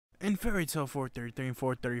In Fairy Tale 433 and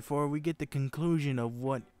 434, we get the conclusion of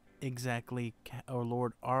what exactly our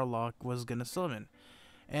Lord Arlok was gonna summon,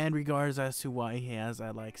 and regards as to why he has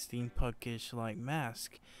that like steampunkish like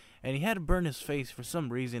mask. And he had to burn his face for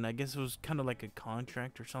some reason. I guess it was kind of like a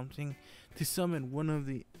contract or something to summon one of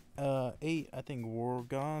the eight, I think, war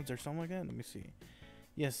gods or something like that. Let me see.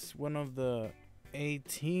 Yes, one of the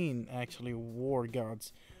 18 actually war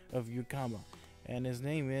gods of Yukama, and his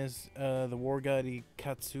name is the war god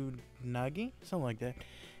Ikusatsunagi, something like that.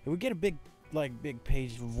 And we get a big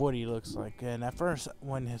page of what he looks like. And at first,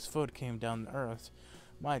 when his foot came down to earth,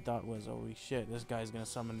 my thought was, holy shit, this guy's gonna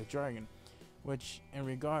summon the dragon. Which, in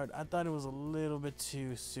regard, I thought it was a little bit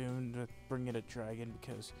too soon to bring it a dragon,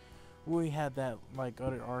 because we had that like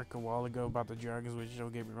other arc a while ago about the dragons, which,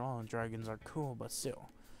 don't get me wrong, dragons are cool, but still,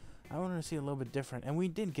 I wanted to see a little bit different. And we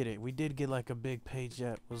did get it. We did get like a big page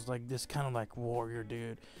that was like this kind of like warrior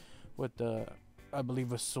dude with the, I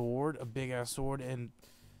believe, a sword, a big ass sword, and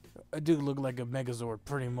a dude looked like a Megazord,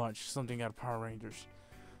 pretty much something out of Power Rangers.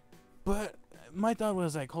 But my thought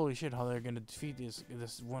was like, holy shit, how they're gonna defeat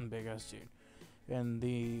this one big ass dude. And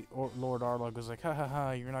the Lord Arlok was like, ha ha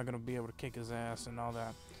ha, you're not gonna be able to kick his ass and all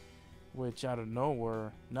that. Which, out of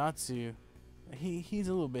nowhere, Natsu, he's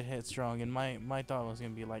a little bit headstrong, and my thought was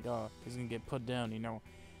gonna be like, oh, he's gonna get put down, you know.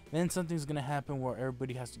 Then something's gonna happen where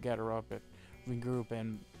everybody has to gather up and regroup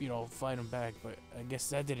and, you know, fight him back. But I guess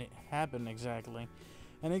that didn't happen exactly.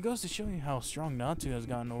 And it goes to show you how strong Natsu has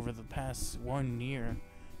gotten over the past 1 year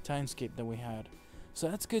timescape that we had. So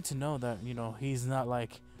that's good to know that, you know, he's not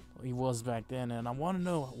like he was back then. And I want to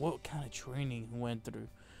know what kind of training he went through,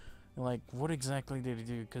 like what exactly did he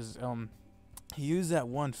do, because he used that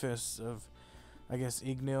one fist of, I guess,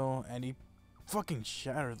 Ignil, and he fucking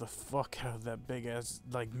shattered the fuck out of that big ass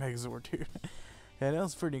like Megazord dude. And that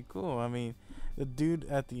was pretty cool. I mean, the dude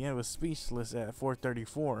at the end was speechless at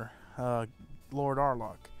 434, Lord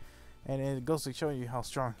Arlok. And it goes to show you how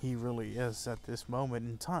strong he really is at this moment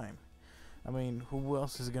in time. I mean, who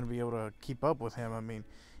else is going to be able to keep up with him? I mean,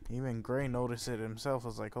 even Gray noticed it himself.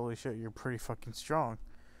 Was like, holy shit, you're pretty fucking strong.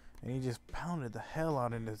 And he just pounded the hell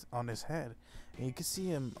out on his head. And you can see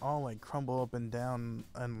him all like crumble up and down.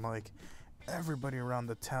 And like, everybody around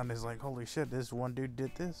the town is like, holy shit, this one dude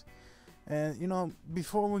did this. And, you know,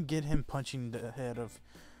 before we get him punching the head of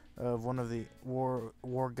one of the war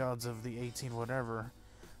gods of the 18 whatever,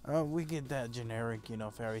 we get that generic, you know,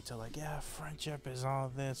 fairy tale like, yeah, friendship is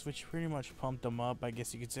all this, which pretty much pumped them up, I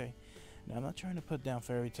guess you could say. Now, I'm not trying to put down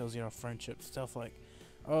fairy tales, you know, friendship stuff like,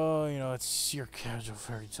 oh, you know, it's your casual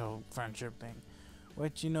fairy tale friendship thing,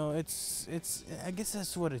 which, you know, it's I guess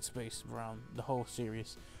that's what it's based around, the whole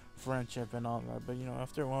series, friendship and all that. But, you know,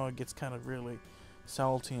 after a while it gets kind of really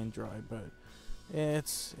salty and dry. But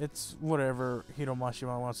it's whatever Hiro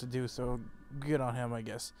Mashima wants to do, so good on him, I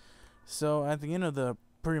guess. So at the end of the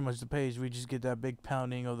pretty much the page, we just get that big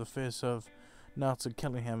pounding of the fist of Natsu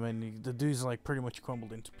killing him, and the dude's like pretty much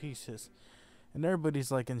crumbled into pieces, and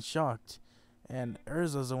everybody's like in shock. And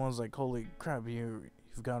Urza's the one's like, holy crap, you've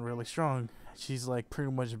gotten really strong. She's like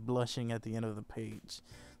pretty much blushing at the end of the page.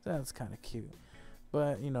 So that's kind of cute.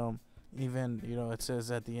 But, you know, even, you know, it says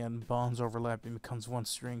at the end, bonds overlap and becomes one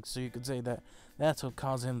strength. So you could say that that's what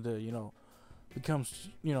caused him to, you know, become,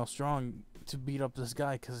 you know, strong to beat up this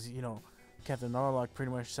guy. Because, you know, Captain Narlock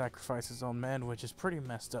pretty much sacrificed his own man, which is pretty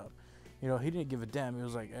messed up. You know, he didn't give a damn. He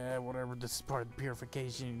was like, whatever, this is part of the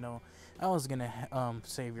purification, you know. I was gonna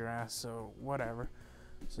save your ass, so whatever.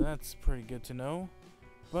 So that's pretty good to know.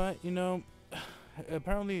 But, you know,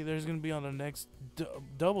 apparently there's gonna be on the next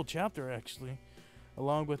double chapter, actually,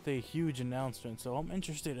 along with a huge announcement. So I'm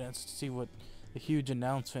interested in to see what the huge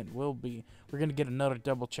announcement will be. We're gonna get another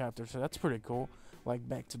double chapter, so that's pretty cool. Like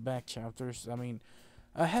back-to-back chapters. I mean,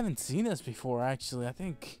 I haven't seen this before, actually. I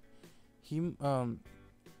think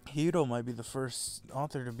Hiro might be the first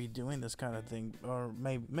author to be doing this kind of thing, or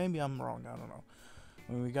maybe I'm wrong. I don't know.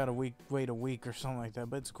 I mean, we gotta wait a week or something like that,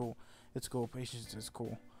 but it's cool. It's cool. Patience is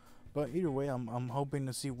cool. But either way, I'm hoping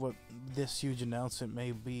to see what this huge announcement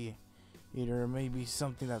may be. Either maybe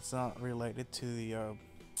something that's not related to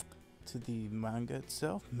the manga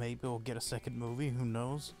itself. Maybe we'll get a second movie. Who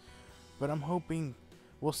knows? But I'm hoping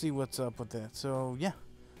we'll see what's up with that. So yeah.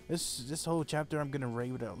 This whole chapter I'm gonna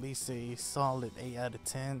rate it at least a solid 8 out of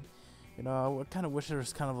 10. You know, I kind of wish there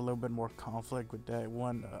was kind of a little bit more conflict with that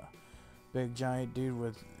one big giant dude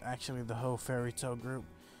with actually the whole fairy tale group.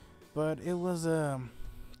 But it was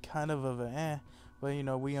kind of a But, you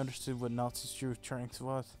know, we understood what Natsu's true strength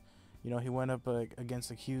was. You know, he went up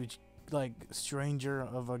against a huge like stranger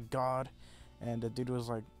of a god, and the dude was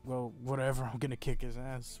like, well, whatever, I'm gonna kick his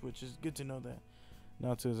ass, which is good to know that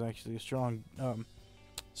Natsu is actually a strong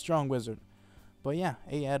Strong wizard. But yeah,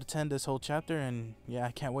 8 out of 10 this whole chapter, and yeah,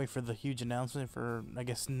 I can't wait for the huge announcement for, I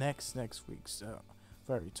guess, next week's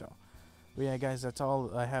fairy tale. But yeah, guys, that's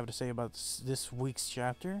all I have to say about this week's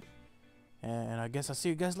chapter, and I guess I'll see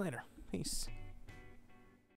you guys later. Peace.